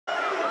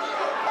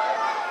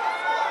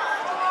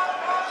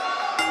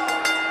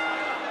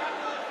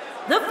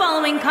The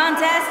following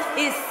contest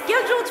is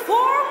scheduled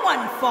for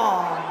one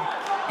fall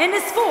and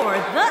is for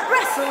the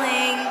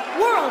Wrestling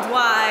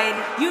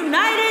Worldwide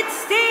United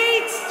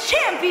States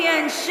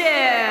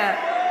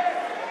Championship.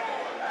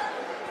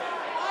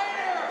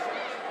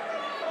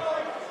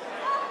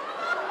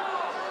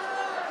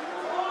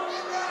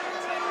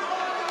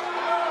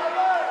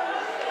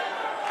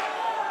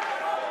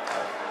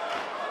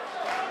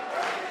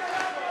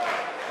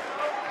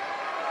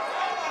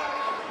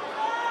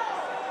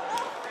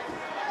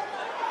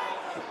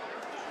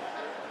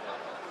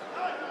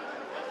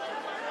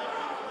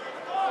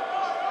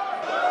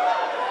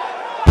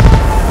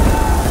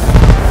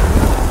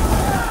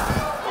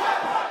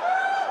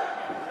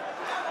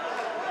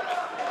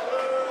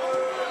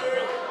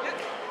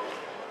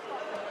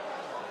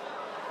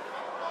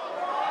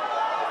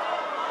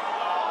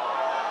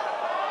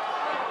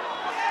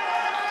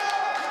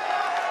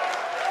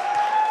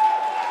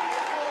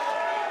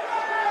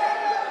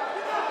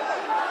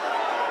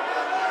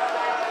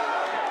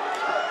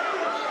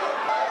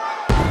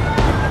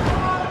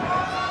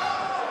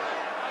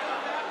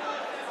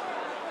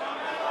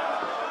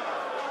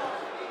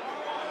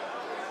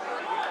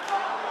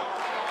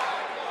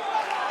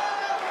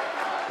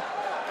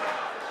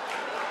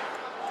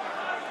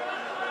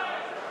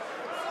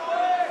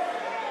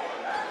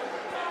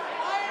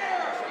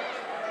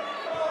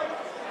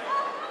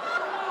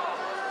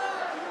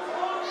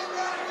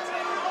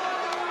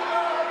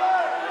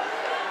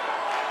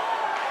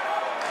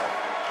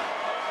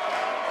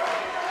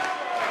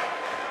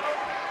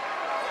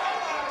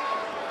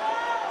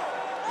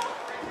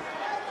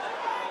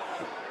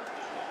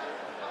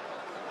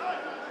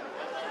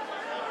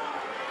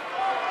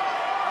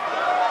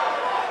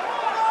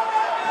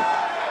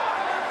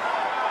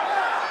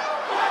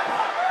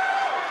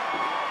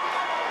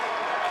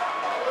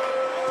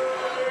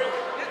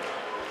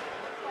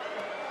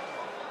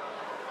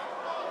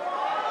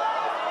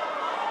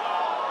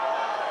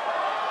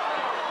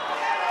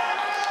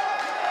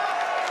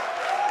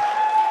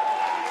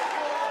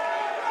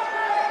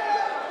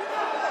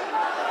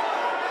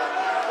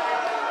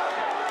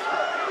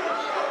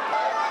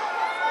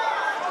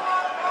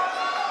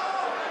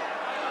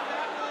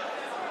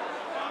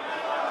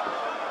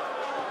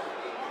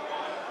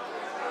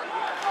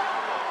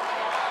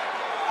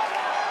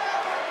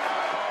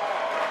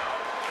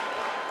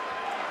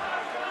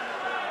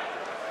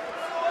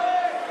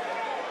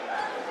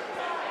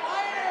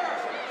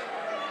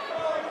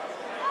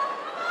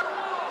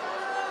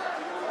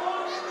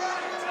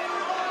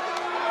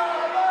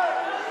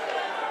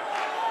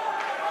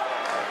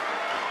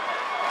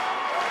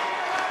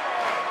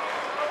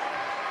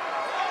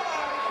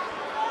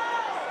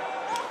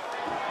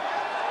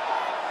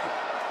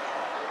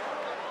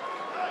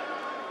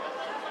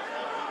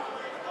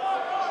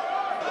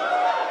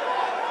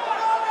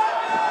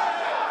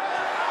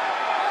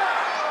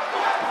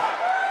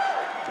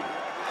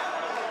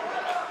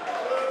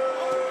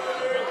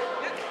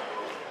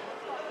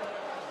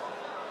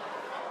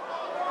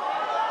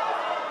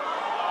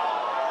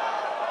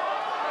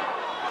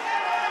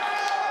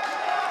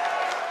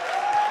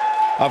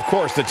 Of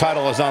course, the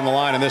title is on the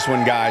line in this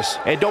one, guys.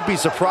 And don't be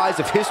surprised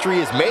if history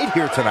is made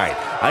here tonight.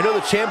 I know the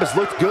champ has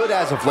looked good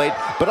as of late,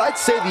 but I'd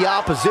say the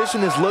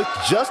opposition has looked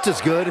just as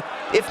good,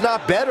 if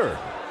not better.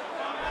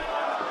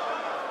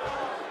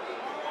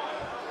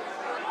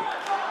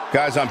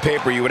 Guys, on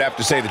paper, you would have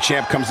to say the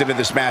champ comes into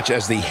this match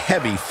as the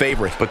heavy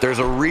favorite. But there's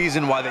a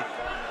reason why they...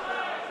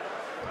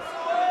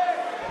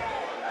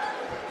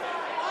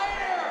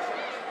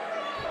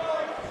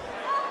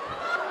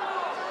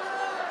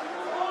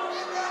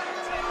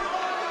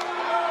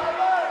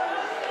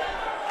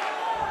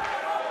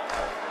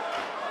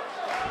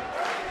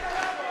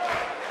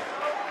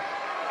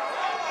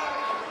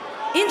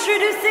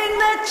 Introducing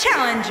the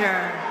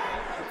challenger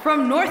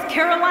from North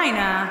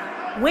Carolina,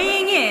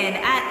 weighing in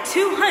at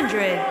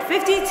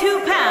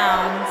 252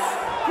 pounds,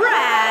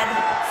 Brad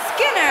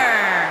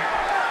Skinner.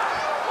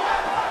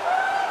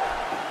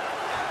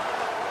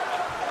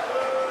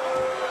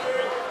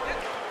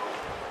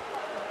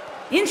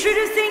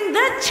 Introducing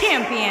the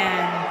champion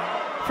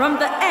from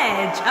the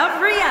edge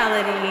of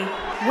reality,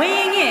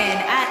 weighing in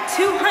at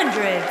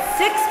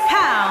 206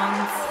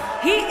 pounds,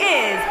 he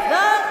is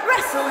the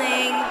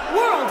Wrestling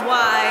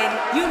Worldwide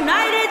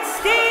United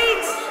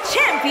States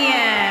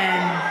Champion,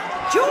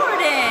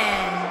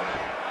 Jorden.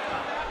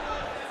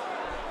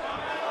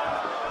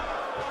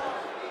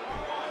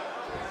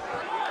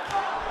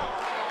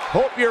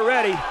 Hope you're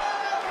ready.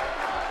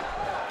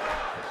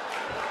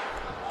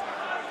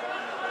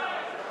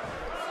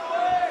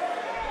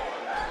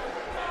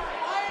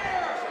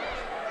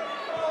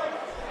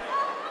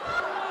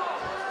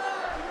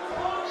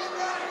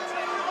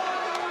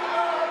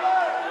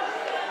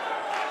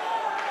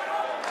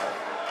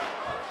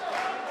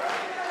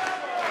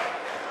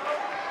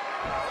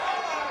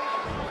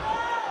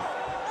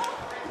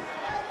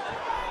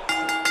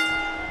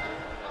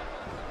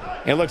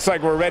 It looks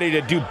like we're ready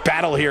to do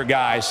battle here,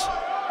 guys.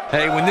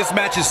 Hey, when this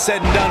match is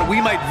said and done,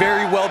 we might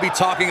very well be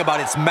talking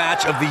about its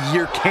match of the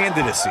year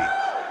candidacy.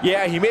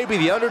 Yeah, he may be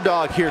the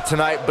underdog here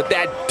tonight, but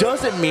that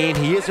doesn't mean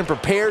he isn't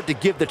prepared to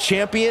give the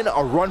champion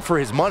a run for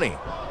his money.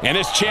 And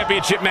this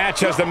championship match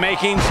has the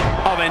makings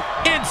of an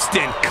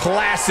instant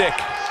classic.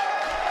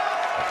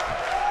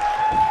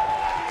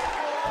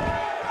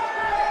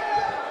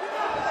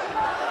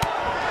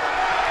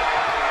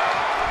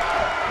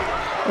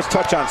 Let's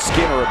touch on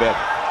Skinner a bit.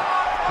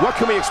 What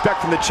can we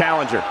expect from the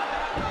challenger?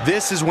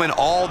 This is when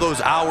all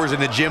those hours in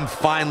the gym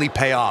finally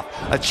pay off.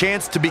 A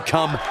chance to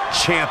become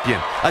champion.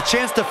 A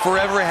chance to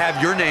forever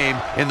have your name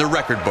in the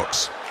record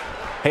books.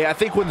 Hey, I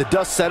think when the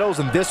dust settles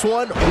in this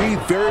one, we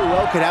very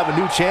well could have a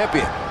new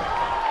champion.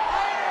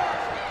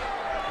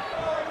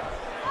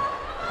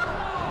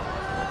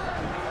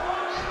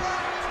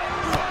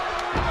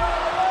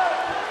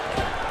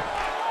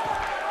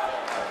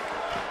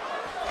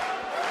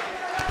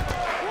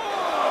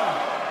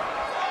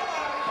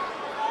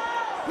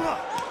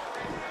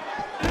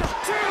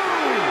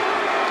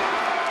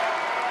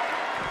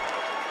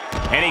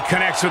 And he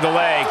connects with the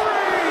leg.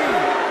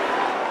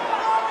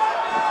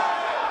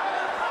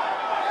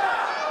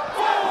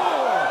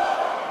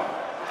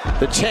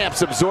 The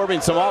champ's absorbing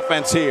some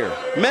offense here.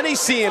 Many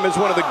see him as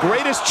one of the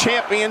greatest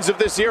champions of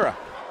this era.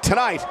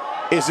 Tonight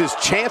is his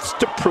chance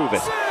to prove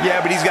it.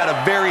 Yeah, but he's got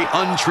a very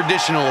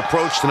untraditional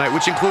approach tonight,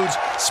 which includes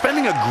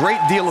spending a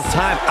great deal of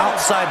time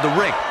outside the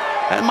ring.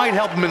 That might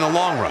help him in the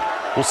long run.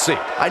 We'll see.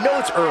 I know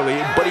it's early,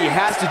 but he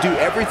has to do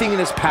everything in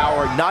his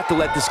power not to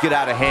let this get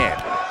out of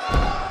hand.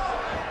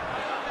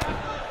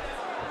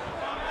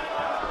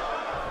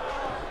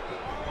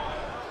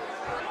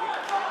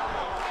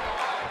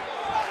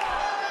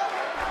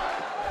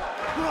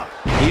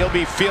 He'll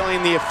be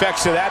feeling the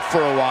effects of that for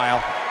a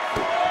while.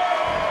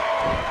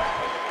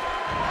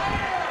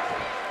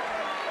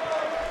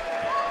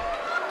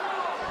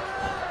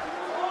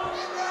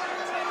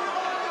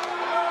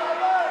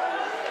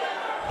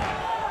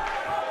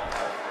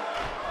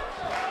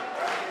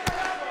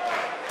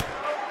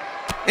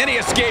 And he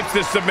escapes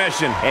the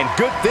submission. And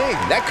good thing,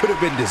 that could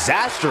have been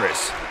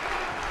disastrous.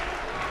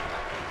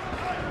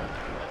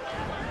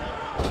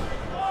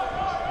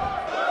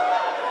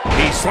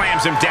 He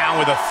slams him down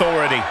with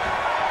authority.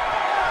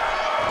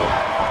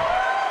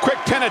 Quick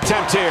pin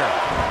attempt here.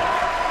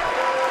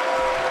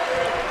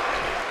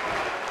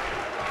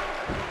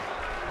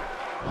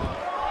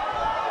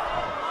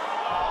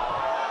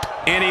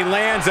 And he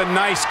lands a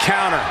nice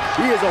counter.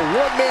 He is a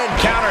one-man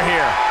Counter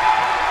here.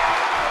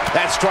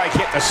 That strike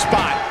hit the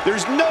spot.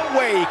 There's no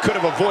way he could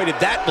have avoided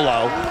that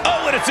blow.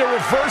 Oh, and it's a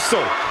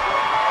reversal.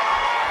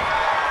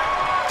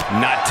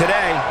 Not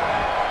today.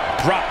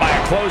 Dropped by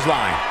a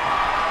clothesline.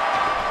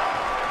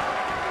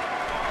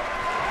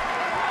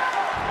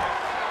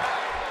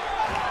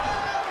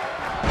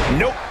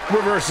 Nope,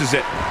 reverses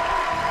it.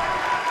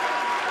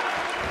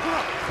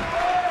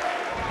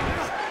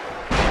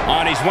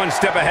 On, he's one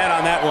step ahead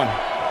on that one.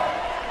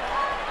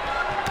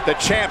 The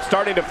champ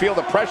starting to feel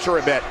the pressure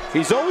a bit.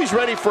 He's always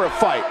ready for a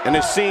fight and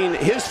has seen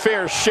his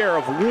fair share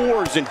of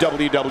wars in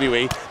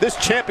WWE. This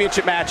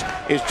championship match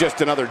is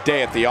just another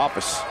day at the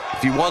office.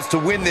 If he wants to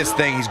win this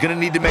thing, he's going to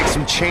need to make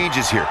some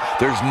changes here.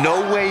 There's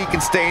no way he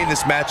can stay in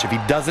this match if he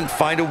doesn't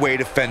find a way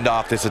to fend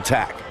off this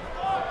attack.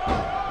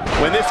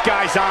 When this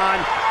guy's on,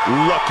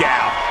 look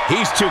out.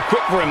 He's too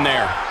quick for him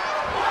there.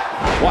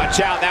 Watch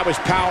out, that was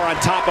power on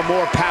top of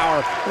more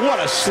power. What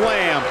a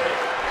slam.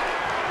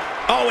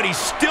 Oh, and he's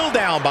still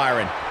down,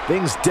 Byron.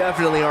 Things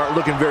definitely aren't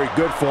looking very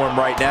good for him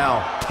right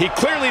now. He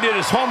clearly did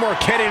his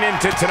homework heading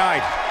into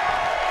tonight.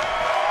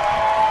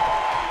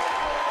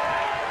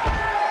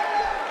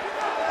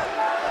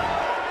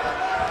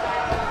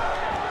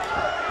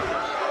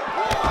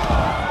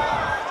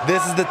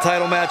 This is the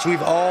title match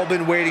we've all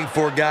been waiting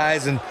for,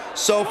 guys, and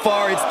so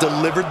far it's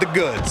delivered the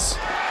goods.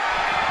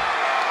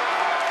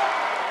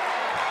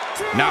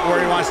 Not where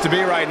he wants to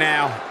be right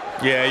now.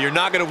 Yeah, you're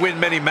not going to win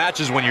many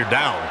matches when you're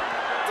down.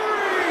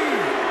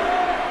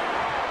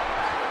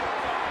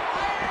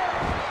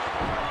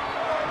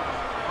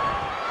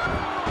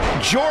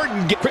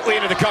 Jorden gets quickly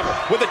into the cover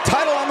with the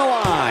title on the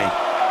line.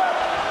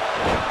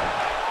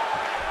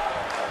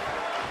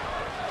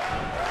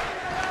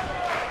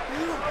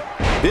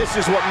 This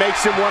is what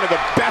makes him one of the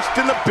best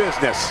in the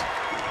business.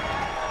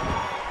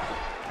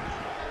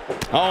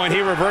 Oh, and he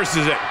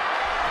reverses it.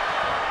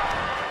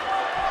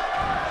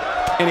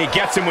 And he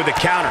gets him with the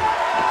counter.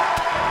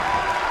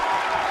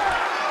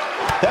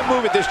 That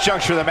move at this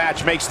juncture of the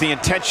match makes the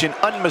intention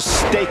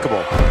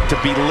unmistakable to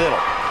belittle.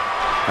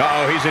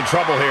 Uh-oh, he's in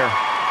trouble here.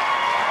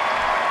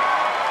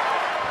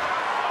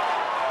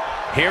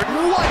 Here,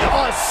 What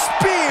a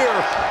spear!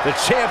 The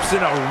champ's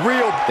in a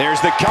real... there's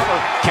the cover.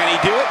 Can he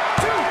do it?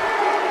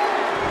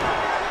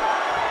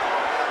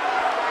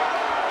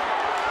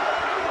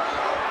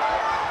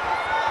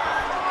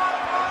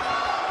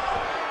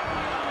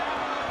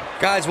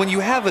 Guys, when you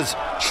have as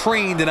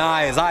trained an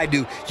eye as I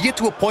do, you get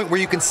to a point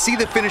where you can see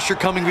the finisher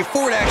coming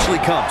before it actually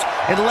comes.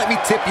 And let me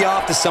tip you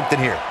off to something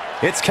here.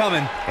 It's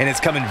coming, and it's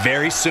coming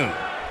very soon.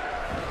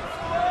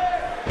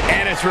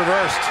 And it's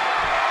reversed.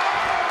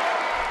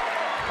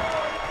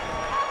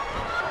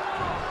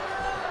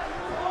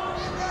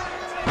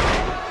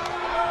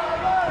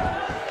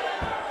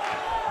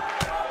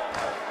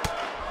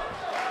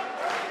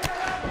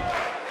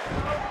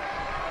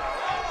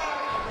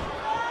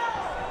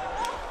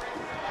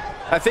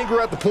 I think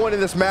we're at the point in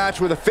this match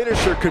where the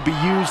finisher could be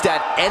used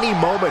at any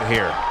moment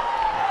here.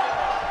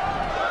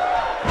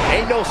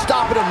 Ain't no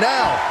stopping him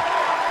now.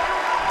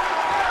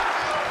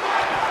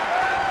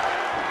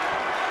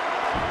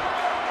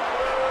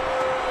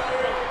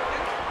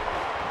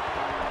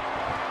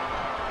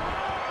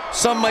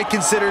 Some might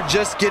consider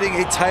just getting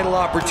a title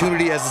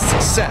opportunity as a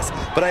success,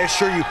 but I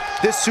assure you,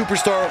 this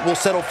superstar will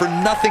settle for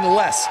nothing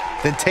less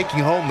than taking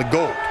home the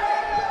gold.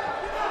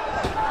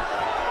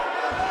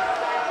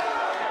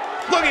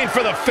 Looking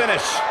for the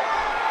finish.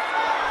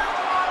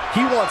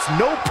 He wants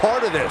no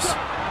part of this.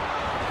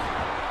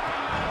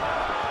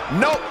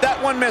 Nope, that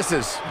one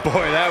misses.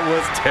 Boy, that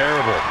was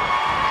terrible.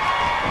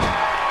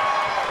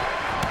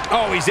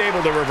 Oh, he's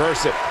able to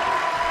reverse it.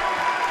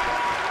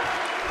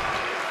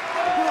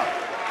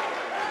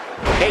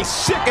 A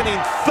sickening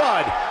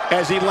thud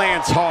as he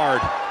lands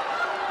hard.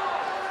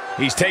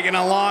 He's taking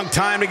a long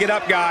time to get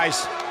up,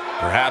 guys.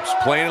 Perhaps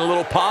playing a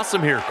little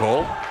possum here,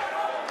 Cole.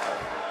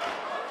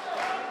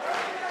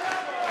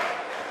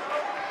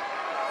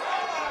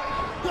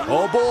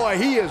 Oh boy,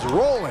 he is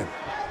rolling.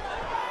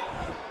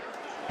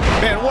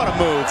 Man, what a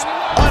move.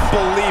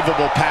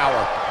 Unbelievable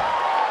power.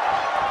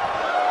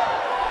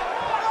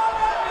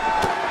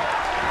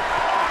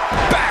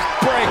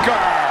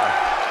 Backbreaker.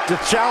 The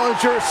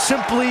challenger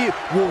simply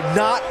will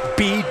not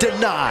be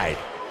denied.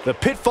 The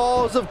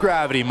pitfalls of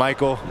gravity,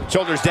 Michael.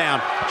 Shoulders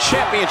down.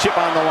 Championship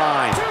on the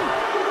line.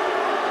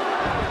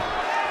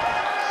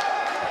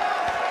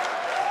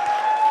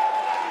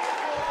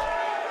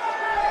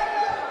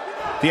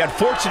 The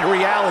unfortunate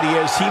reality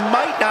is he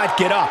might not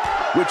get up.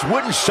 Which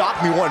wouldn't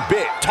shock me one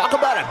bit. Talk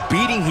about a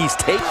beating he's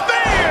taken.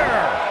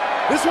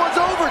 There! This one's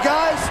over,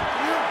 guys.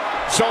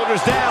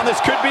 Shoulders down. This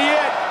could be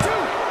it.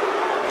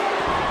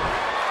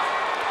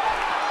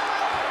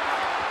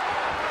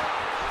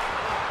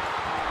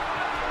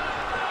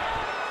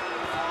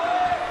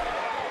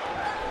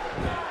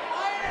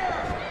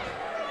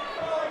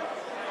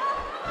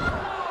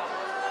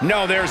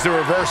 No, there's the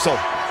reversal.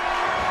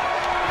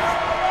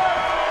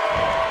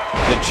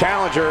 The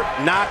challenger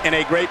not in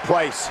a great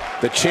place.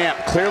 The champ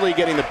clearly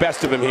getting the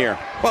best of him here.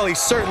 Well, he's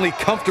certainly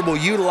comfortable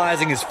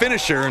utilizing his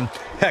finisher, and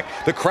heck,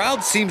 the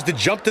crowd seems to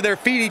jump to their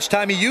feet each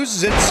time he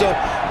uses it, so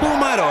who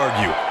am I to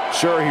argue?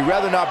 Sure, he'd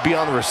rather not be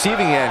on the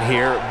receiving end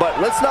here, but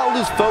let's not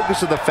lose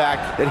focus of the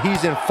fact that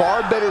he's in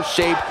far better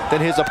shape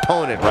than his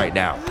opponent right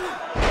now.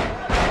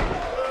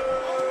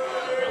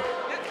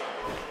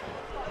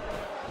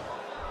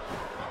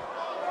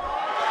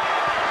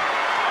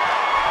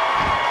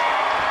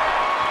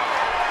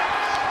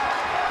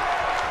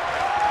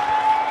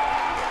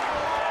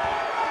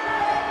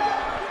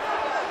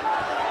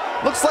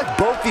 Looks like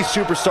both these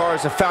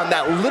superstars have found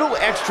that little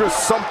extra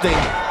something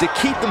to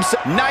keep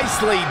themselves.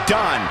 Nicely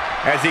done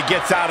as he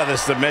gets out of the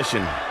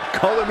submission.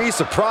 Color me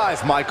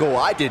surprised, Michael.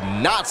 I did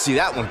not see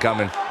that one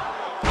coming.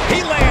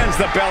 He lands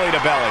the belly to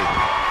belly.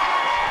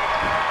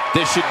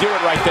 This should do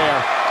it right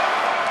there.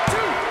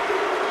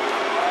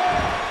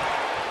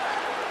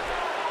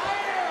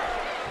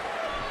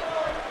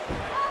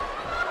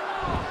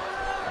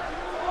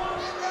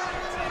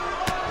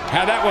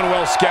 Had that one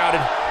well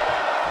scouted.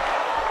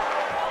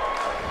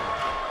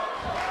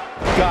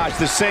 Gosh,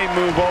 the same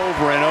move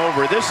over and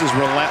over. This is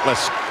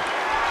relentless.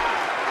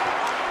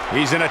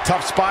 He's in a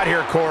tough spot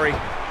here, Corey.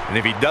 And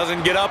if he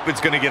doesn't get up,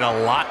 it's going to get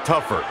a lot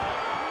tougher.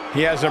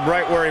 He has him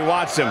right where he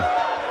wants him.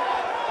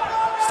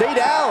 Stay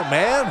down,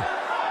 man.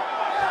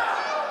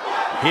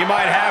 He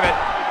might have it.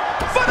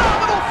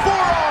 Phenomenal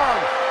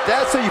forearm!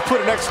 That's how you put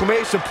an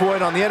exclamation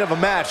point on the end of a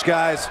match,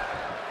 guys.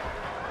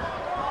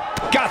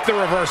 Got the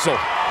reversal.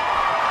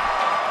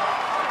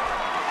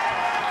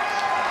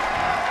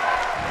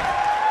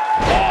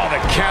 Oh, the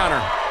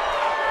counter.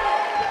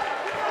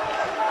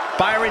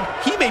 Byron,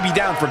 he may be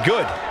down for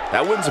good.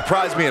 That wouldn't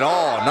surprise me at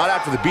all, not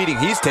after the beating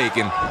he's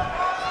taken.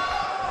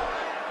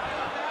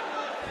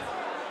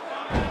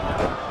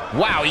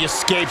 Wow, he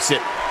escapes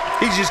it.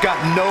 He's just got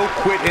no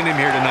quit in him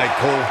here tonight,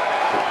 Cole.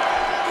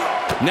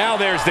 Now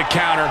there's the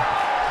counter.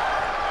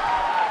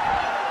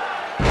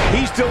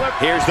 He's delivered.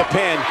 Here's the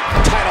pin.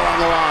 Title on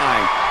the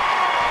line.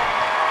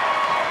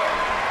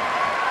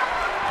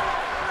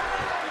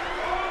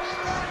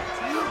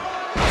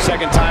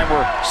 Second time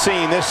we're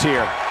seeing this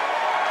here.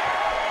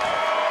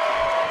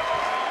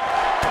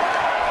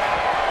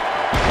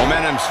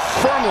 Momentum's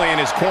firmly in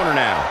his corner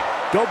now.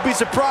 Don't be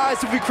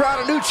surprised if we crown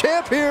a new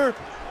champ here.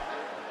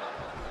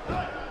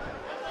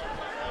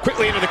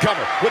 Quickly into the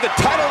cover with the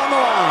title on the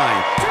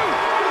line.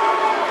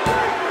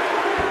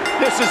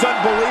 This is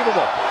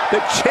unbelievable. The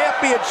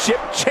championship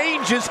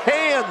changes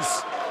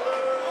hands.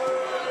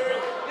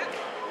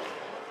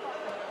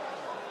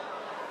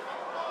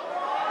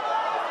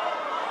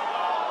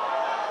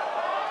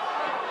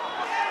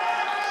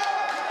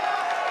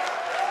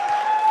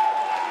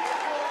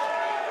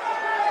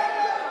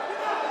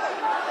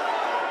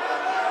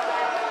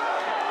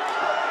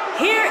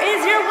 Here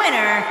is your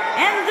winner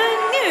and the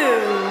new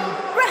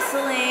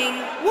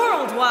Wrestling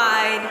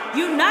Worldwide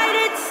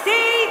United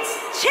States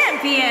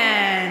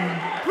Champion,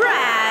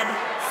 Brad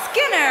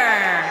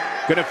Skinner.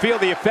 Gonna feel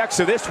the effects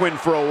of this win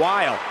for a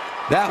while.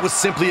 That was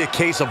simply a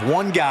case of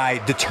one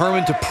guy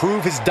determined to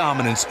prove his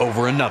dominance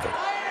over another.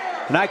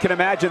 And I can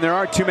imagine there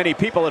aren't too many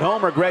people at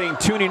home regretting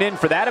tuning in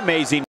for that amazing